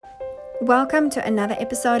Welcome to another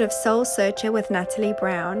episode of Soul Searcher with Natalie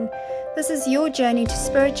Brown. This is your journey to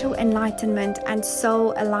spiritual enlightenment and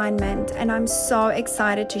soul alignment, and I'm so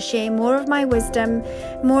excited to share more of my wisdom,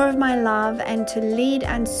 more of my love, and to lead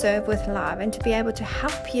and serve with love, and to be able to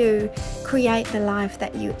help you create the life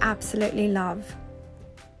that you absolutely love.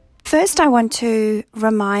 First, I want to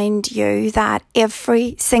remind you that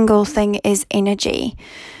every single thing is energy,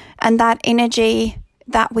 and that energy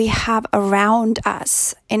that we have around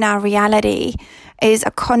us in our reality is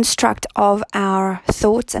a construct of our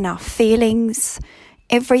thoughts and our feelings.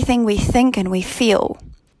 Everything we think and we feel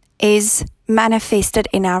is manifested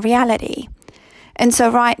in our reality. And so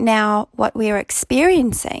right now, what we are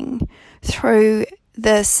experiencing through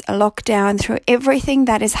this lockdown, through everything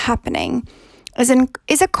that is happening, is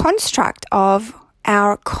a construct of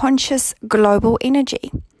our conscious global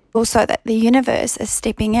energy. Also that the universe is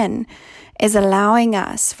stepping in, is allowing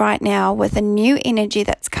us right now with a new energy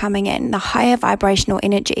that's coming in, the higher vibrational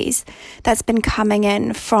energies that's been coming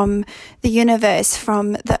in from the universe,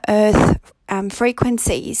 from the earth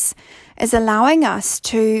frequencies, is allowing us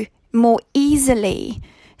to more easily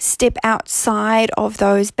step outside of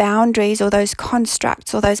those boundaries or those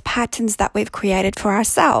constructs or those patterns that we've created for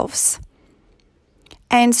ourselves.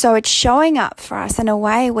 And so it's showing up for us in a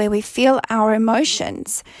way where we feel our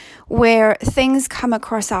emotions, where things come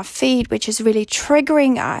across our feed, which is really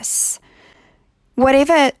triggering us.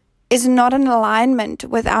 Whatever is not in alignment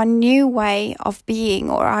with our new way of being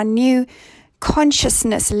or our new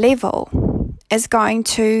consciousness level is going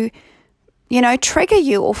to, trigger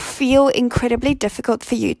you or feel incredibly difficult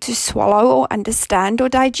for you to swallow or understand or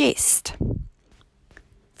digest.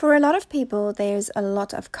 For a lot of people, there's a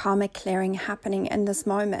lot of karmic clearing happening in this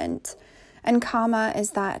moment. And karma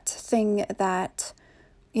is that thing that,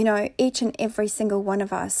 each and every single one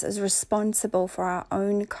of us is responsible for our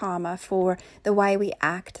own karma, for the way we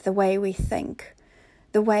act, the way we think,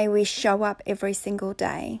 the way we show up every single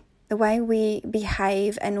day, the way we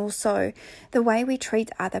behave, and also the way we treat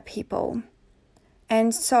other people.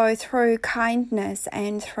 And so through kindness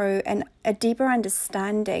and through a deeper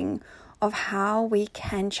understanding of how we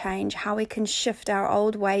can change, how we can shift our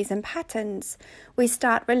old ways and patterns, we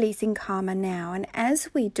start releasing karma now. And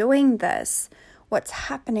as we're doing this, what's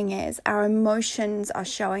happening is our emotions are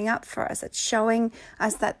showing up for us. It's showing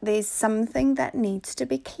us that there's something that needs to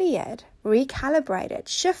be cleared, recalibrated,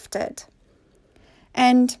 shifted.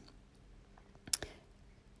 And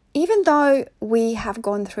even though we have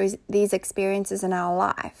gone through these experiences in our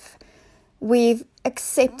life, we've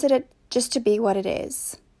accepted it just to be what it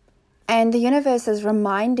is. And the universe is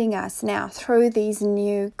reminding us now through these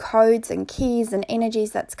new codes and keys and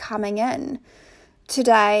energies that's coming in.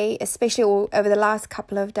 Today, especially over the last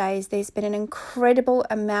couple of days, there's been an incredible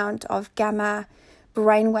amount of gamma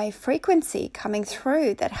brainwave frequency coming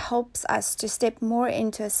through that helps us to step more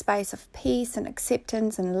into a space of peace and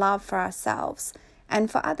acceptance and love for ourselves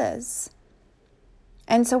and for others.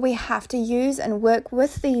 And so we have to use and work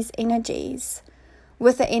with these energies,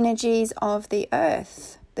 with the energies of the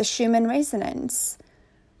earth, the Schumann resonance,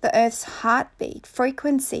 the earth's heartbeat,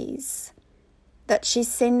 frequencies that she's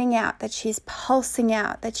sending out, that she's pulsing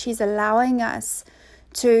out, that she's allowing us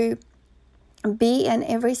to be in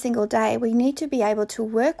every single day. We need to be able to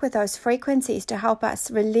work with those frequencies to help us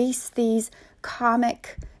release these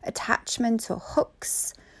karmic attachments or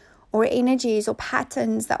hooks or energies or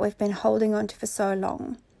patterns that we've been holding on to for so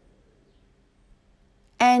long.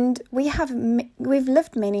 And we've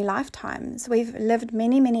lived many lifetimes. We've lived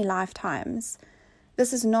many, many lifetimes.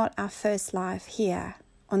 This is not our first life here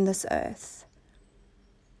on this earth.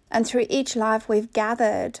 And through each life, we've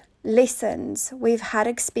gathered lessons. We've had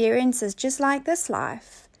experiences just like this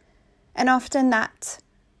life. And often that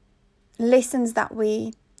lessons that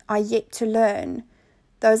we are yet to learn,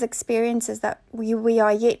 those experiences that we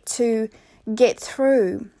are yet to get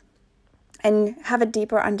through and have a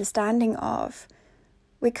deeper understanding of,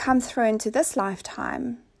 we come through into this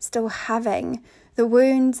lifetime still having the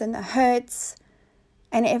wounds and the hurts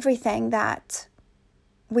and everything that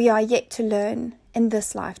we are yet to learn in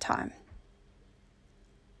this lifetime.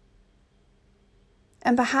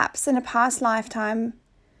 And perhaps in a past lifetime,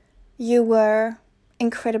 you were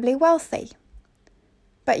incredibly wealthy,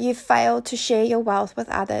 but you failed to share your wealth with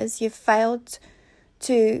others. You failed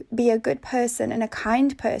to be a good person and a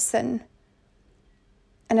kind person,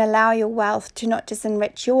 and allow your wealth to not just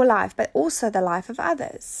enrich your life, but also the life of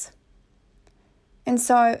others. And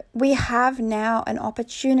so we have now an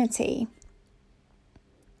opportunity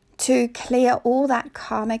to clear all that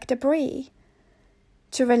karmic debris,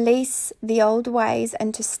 to release the old ways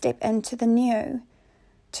and to step into the new,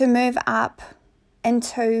 to move up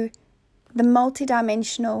into the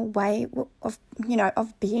multidimensional way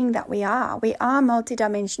of being that we are. We are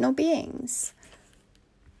multidimensional beings.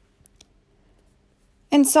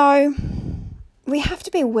 And so we have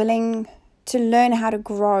to be willing to learn how to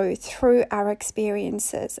grow through our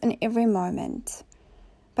experiences in every moment.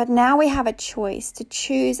 But now we have a choice to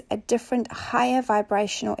choose a different, higher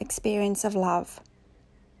vibrational experience of love.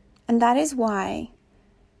 And that is why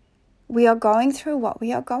we are going through what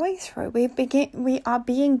we are going through. We are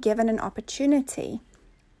being given an opportunity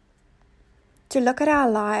to look at our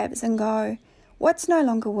lives and go, what's no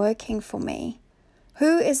longer working for me?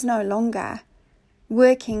 Who is no longer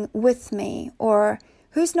working with me? Or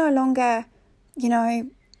who's no longer,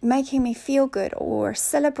 making me feel good or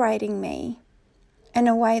celebrating me in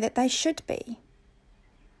a way that they should be?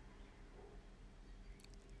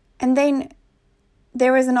 And then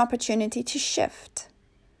there is an opportunity to shift,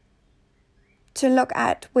 to look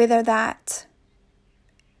at whether that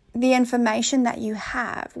the information that you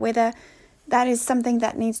have, whether that is something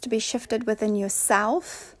that needs to be shifted within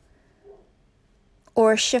yourself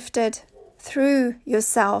or shifted through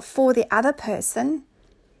yourself for the other person.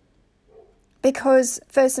 Because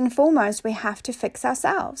first and foremost, we have to fix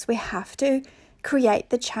ourselves. We have to create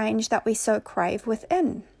the change that we so crave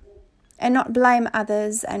within, and not blame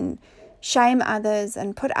others and shame others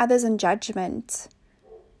and put others in judgment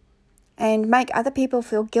and make other people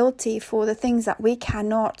feel guilty for the things that we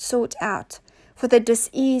cannot sort out, for the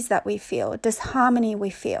dis-ease that we feel, disharmony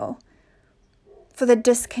we feel, for the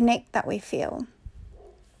disconnect that we feel.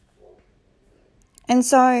 And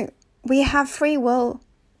so we have free will.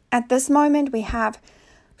 At this moment, we have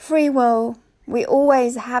free will. We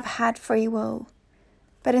always have had free will.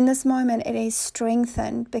 But in this moment, it is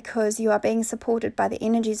strengthened because you are being supported by the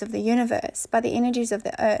energies of the universe, by the energies of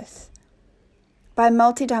the earth, by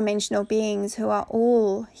multidimensional beings who are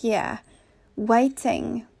all here,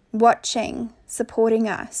 waiting, watching, supporting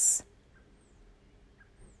us.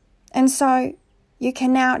 And so you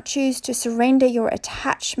can now choose to surrender your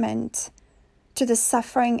attachment to the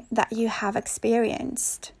suffering that you have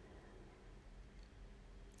experienced.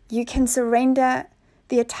 You can surrender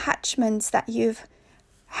the attachments that you've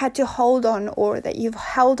had to hold on or that you've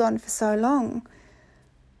held on for so long,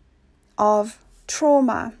 of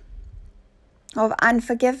trauma, of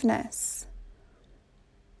unforgiveness,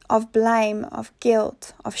 of blame, of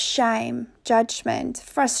guilt, of shame, judgment,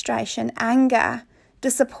 frustration, anger,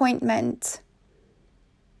 disappointment.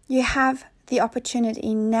 You have the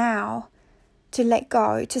opportunity now to let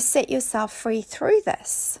go, to set yourself free through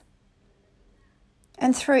this.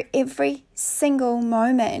 And through every single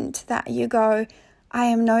moment that you go, I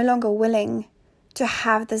am no longer willing to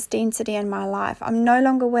have this density in my life. I'm no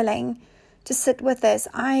longer willing to sit with this.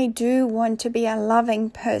 I do want to be a loving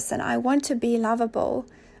person. I want to be lovable.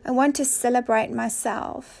 I want to celebrate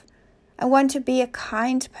myself. I want to be a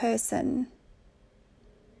kind person.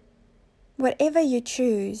 Whatever you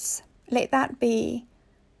choose, let that be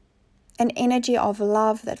an energy of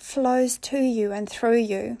love that flows to you and through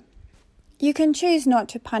you. You can choose not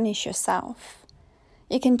to punish yourself.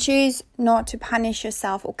 You can choose not to punish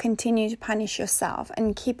yourself or continue to punish yourself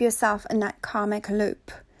and keep yourself in that karmic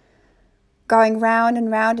loop, going round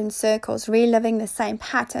and round in circles, reliving the same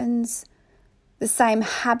patterns, the same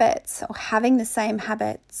habits, or having the same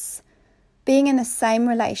habits, being in the same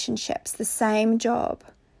relationships, the same job,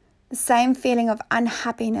 the same feeling of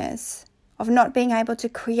unhappiness, of not being able to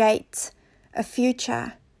create a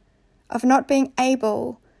future, of not being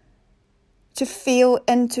able to feel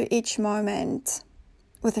into each moment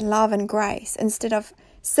with love and grace instead of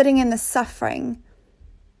sitting in the suffering.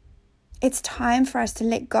 It's time for us to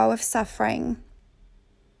let go of suffering.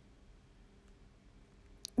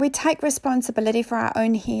 We take responsibility for our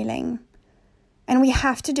own healing, and we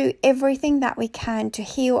have to do everything that we can to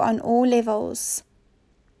heal on all levels.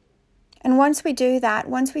 And once we do that,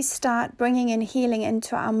 once we start bringing in healing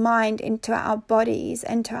into our mind, into our bodies,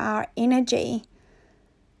 into our energy,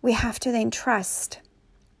 we have to then trust.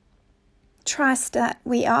 Trust that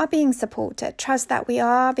we are being supported. Trust that we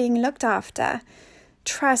are being looked after.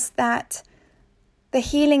 Trust that the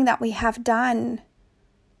healing that we have done,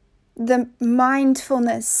 the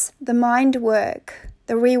mindfulness, the mind work,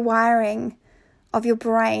 the rewiring of your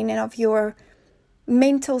brain and of your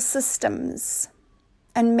mental systems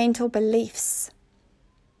and mental beliefs,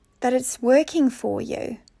 that it's working for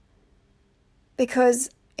you. Because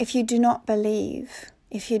if you do not believe,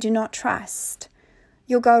 if you do not trust,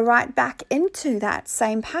 you'll go right back into that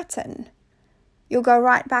same pattern. You'll go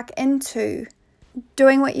right back into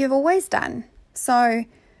doing what you've always done. So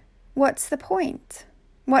what's the point?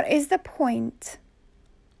 What is the point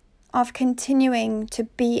of continuing to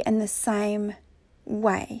be in the same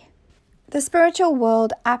way? The spiritual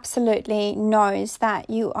world absolutely knows that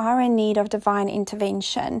you are in need of divine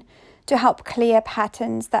intervention to help clear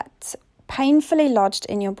patterns that's painfully lodged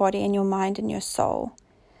in your body and your mind and your soul.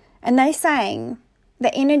 And they're saying,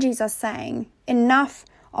 the energies are saying, enough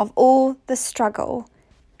of all the struggle.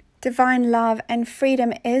 Divine love and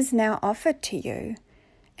freedom is now offered to you.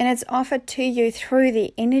 And it's offered to you through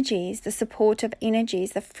the energies, the supportive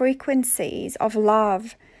energies, the frequencies of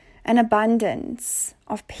love and abundance,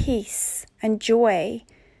 of peace and joy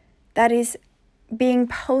that is being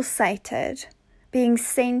pulsated, being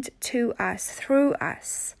sent to us, through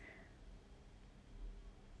us.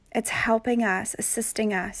 It's helping us,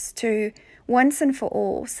 assisting us to once and for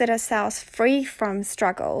all set ourselves free from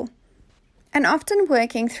struggle. And often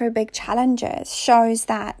working through big challenges shows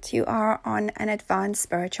that you are on an advanced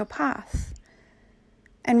spiritual path.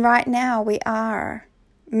 And right now we are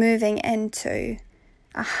moving into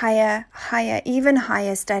a higher, even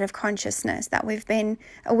higher state of consciousness that we've been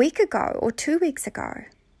a week ago or 2 weeks ago.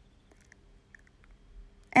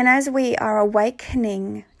 And as we are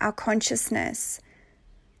awakening our consciousness,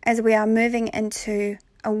 as we are moving into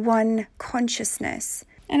a one consciousness,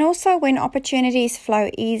 and also when opportunities flow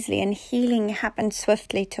easily and healing happens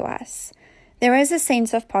swiftly to us, there is a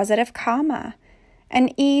sense of positive karma, an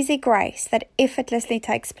easy grace that effortlessly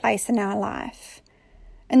takes place in our life.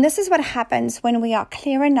 And this is what happens when we are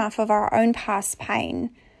clear enough of our own past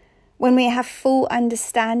pain, when we have full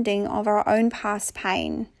understanding of our own past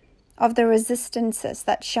pain, of the resistances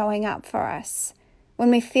that's showing up for us, when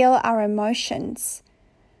we feel our emotions,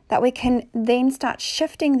 that we can then start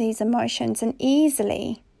shifting these emotions and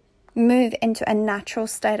easily move into a natural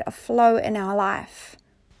state of flow in our life.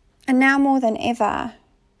 And now more than ever,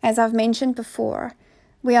 as I've mentioned before,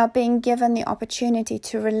 we are being given the opportunity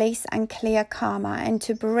to release and clear karma and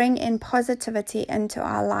to bring in positivity into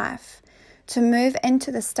our life, to move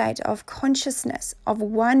into the state of consciousness, of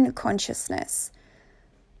one consciousness,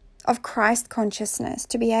 of Christ consciousness,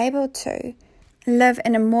 to be able to live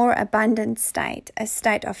in a more abundant state, a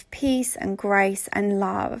state of peace and grace and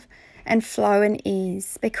love and flow and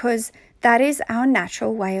ease, because that is our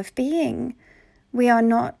natural way of being. We are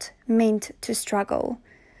not meant to struggle.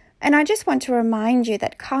 And I just want to remind you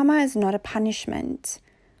that karma is not a punishment.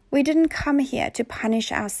 We didn't come here to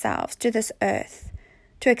punish ourselves to this earth,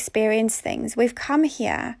 to experience things. We've come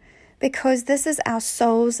here because this is our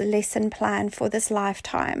soul's lesson plan for this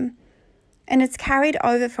lifetime. And it's carried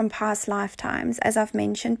over from past lifetimes, as I've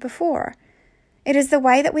mentioned before. It is the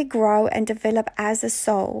way that we grow and develop as a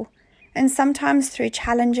soul. And sometimes through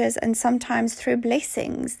challenges and sometimes through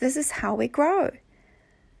blessings. This is how we grow.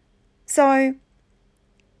 So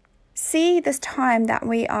see this time that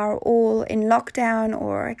we are all in lockdown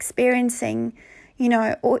or experiencing,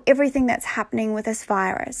 or everything that's happening with this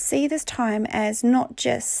virus. See this time as not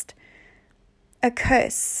just a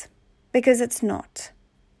curse, because it's not.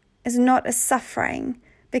 It's not a suffering,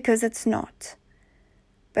 because it's not.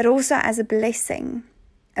 But also as a blessing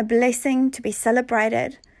to be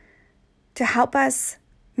celebrated, to help us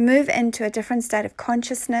move into a different state of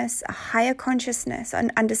consciousness, a higher consciousness,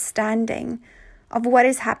 an understanding of what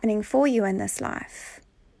is happening for you in this life.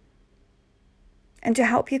 And to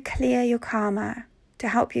help you clear your karma, to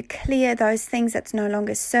help you clear those things that's no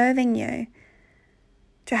longer serving you,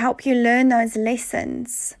 to help you learn those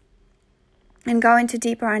lessons and go into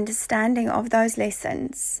deeper understanding of those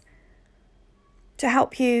lessons, to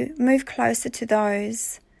help you move closer to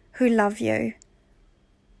those who love you,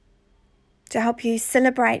 to help you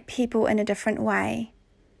celebrate people in a different way,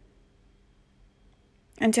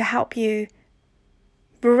 and to help you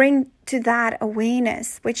bring to that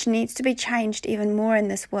awareness which needs to be changed even more in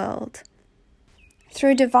this world.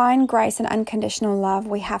 Through divine grace and unconditional love,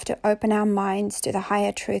 we have to open our minds to the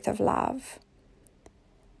higher truth of love.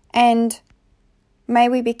 And may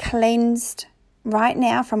we be cleansed right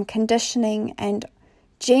now from conditioning and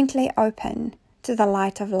gently open to the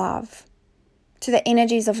light of love, to the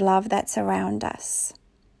energies of love that surround us.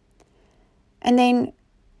 And then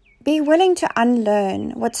be willing to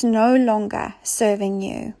unlearn what's no longer serving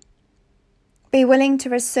you. Be willing to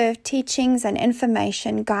receive teachings and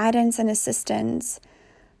information, guidance and assistance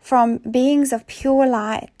from beings of pure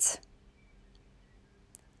light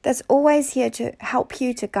that's always here to help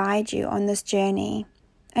you, to guide you on this journey.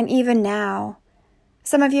 And even now,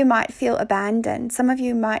 some of you might feel abandoned. Some of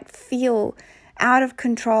you might feel out of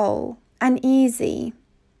control, uneasy,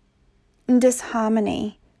 in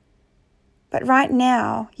disharmony. But right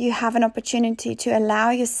now, you have an opportunity to allow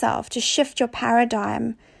yourself to shift your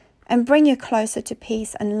paradigm and bring you closer to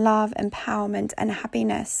peace and love, empowerment and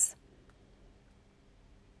happiness.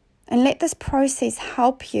 And let this process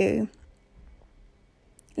help you.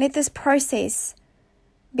 Let this process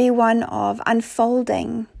be one of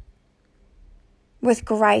unfolding with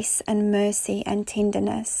grace and mercy and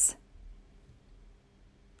tenderness.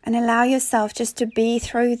 And allow yourself just to be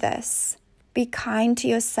through this. Be kind to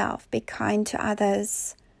yourself. Be kind to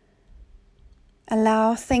others.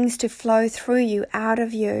 Allow things to flow through you, out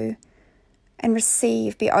of you, and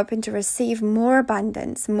receive. Be open to receive more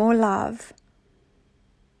abundance, more love,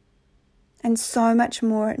 and so much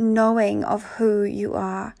more knowing of who you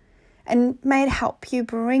are. And may it help you,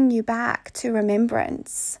 bring you back to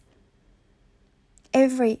remembrance.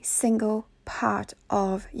 Every single part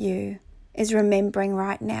of you is remembering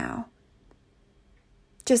right now.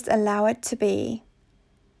 Just allow it to be.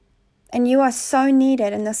 And you are so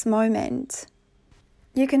needed in this moment.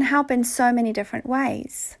 You can help in so many different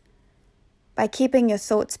ways. By keeping your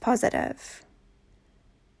thoughts positive.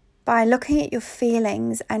 By looking at your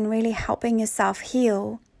feelings and really helping yourself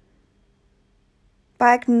heal.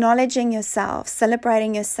 By acknowledging yourself,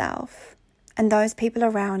 celebrating yourself and those people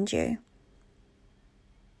around you.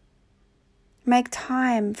 Make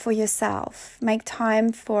time for yourself. Make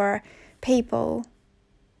time for people.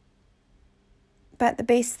 But the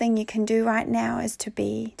best thing you can do right now is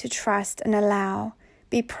to trust and allow.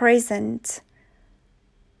 Be present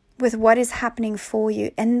with what is happening for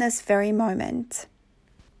you in this very moment.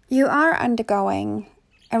 You are undergoing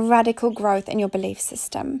a radical growth in your belief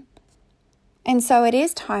system. And so it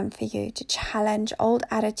is time for you to challenge old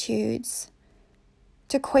attitudes,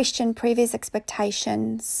 to question previous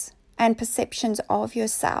expectations and perceptions of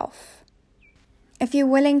yourself. If you're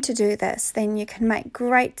willing to do this, then you can make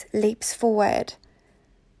great leaps forward.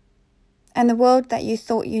 And the world that you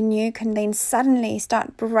thought you knew can then suddenly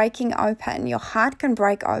start breaking open. Your heart can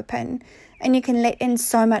break open and you can let in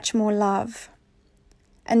so much more love.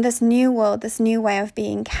 And this new world, this new way of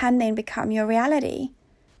being can then become your reality.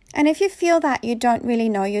 And if you feel that you don't really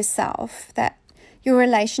know yourself, that your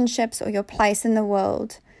relationships or your place in the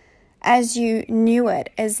world as you knew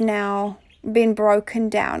it is now been broken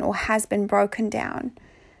down or has been broken down.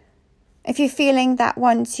 If you're feeling that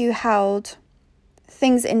once you held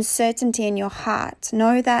things in certainty in your heart,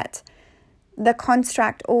 know that the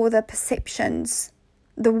construct or the perceptions,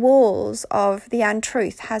 the walls of the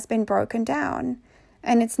untruth has been broken down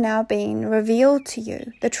and it's now being revealed to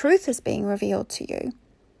you. The truth is being revealed to you.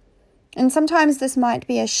 And sometimes this might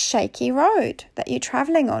be a shaky road that you're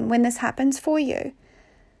traveling on when this happens for you.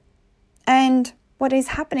 And what is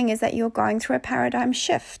happening is that you're going through a paradigm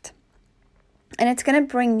shift. And it's going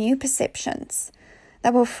to bring new perceptions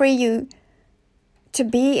that will free you to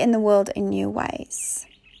be in the world in new ways.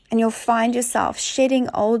 And you'll find yourself shedding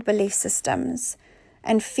old belief systems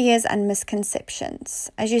and fears and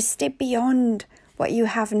misconceptions as you step beyond what you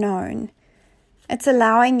have known. It's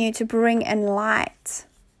allowing you to bring in light,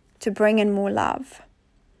 to bring in more love.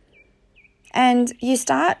 And you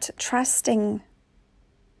start trusting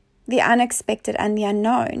the unexpected and the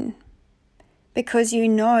unknown because you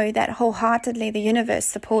know that wholeheartedly the universe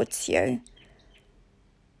supports you.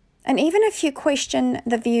 And even if you question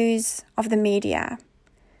the views of the media,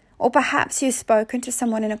 or perhaps you've spoken to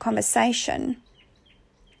someone in a conversation,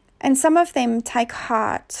 and some of them take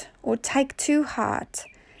heart or take to heart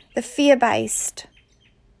the fear-based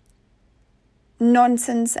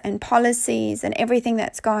nonsense and policies and everything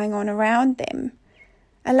that's going on around them,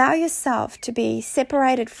 allow yourself to be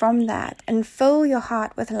separated from that and fill your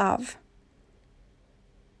heart with love.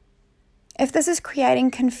 If this is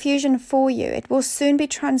creating confusion for you, it will soon be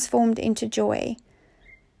transformed into joy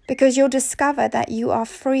because you'll discover that you are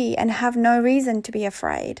free and have no reason to be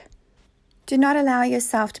afraid. Do not allow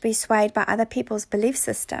yourself to be swayed by other people's belief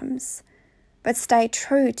systems, but stay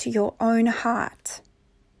true to your own heart.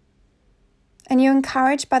 And you're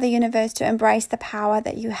encouraged by the universe to embrace the power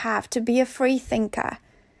that you have to be a free thinker,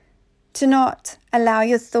 to not allow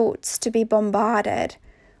your thoughts to be bombarded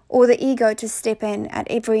or the ego to step in at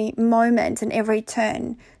every moment and every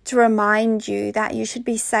turn to remind you that you should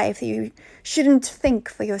be safe, that you shouldn't think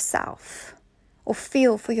for yourself or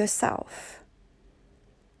feel for yourself.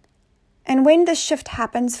 And when this shift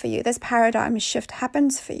happens for you, this paradigm shift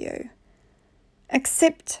happens for you,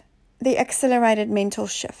 accept the accelerated mental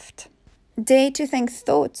shift. Dare to think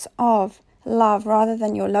thoughts of love rather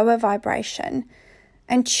than your lower vibration,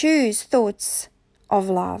 and choose thoughts of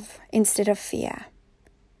love instead of fear.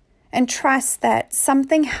 And trust that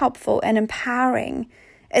something helpful and empowering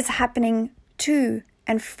is happening to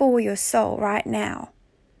and for your soul right now.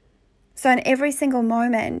 So in every single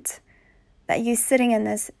moment that you're sitting in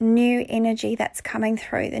this new energy that's coming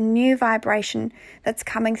through, the new vibration that's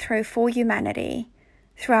coming through for humanity,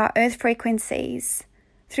 through our earth frequencies,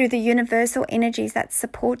 through the universal energies that's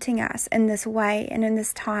supporting us in this way and in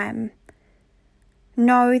this time.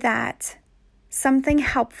 Know that something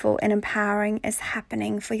helpful and empowering is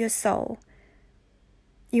happening for your soul.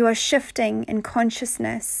 You are shifting in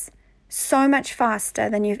consciousness so much faster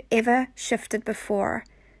than you've ever shifted before.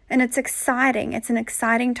 And it's exciting. It's an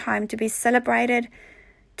exciting time to be celebrated,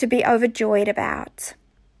 to be overjoyed about.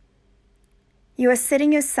 You are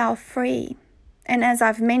setting yourself free. And as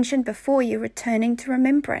I've mentioned before, you're returning to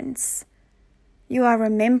remembrance. You are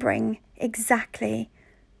remembering exactly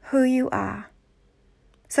who you are.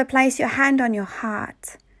 So place your hand on your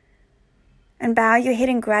heart and bow your head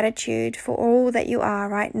in gratitude for all that you are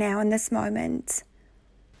right now in this moment.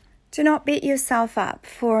 Do not beat yourself up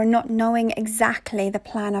for not knowing exactly the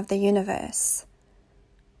plan of the universe,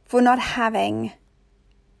 for not having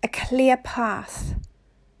a clear path.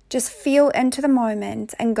 Just feel into the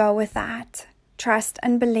moment and go with that. Trust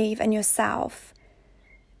and believe in yourself,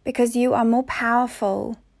 because you are more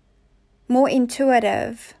powerful, more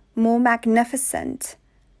intuitive, more magnificent.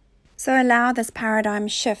 So allow this paradigm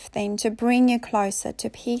shift then to bring you closer to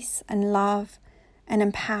peace and love and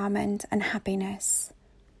empowerment and happiness.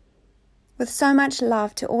 With so much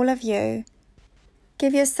love to all of you,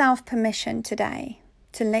 give yourself permission today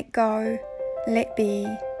to let go, let be,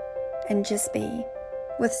 and just be.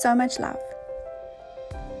 With so much love.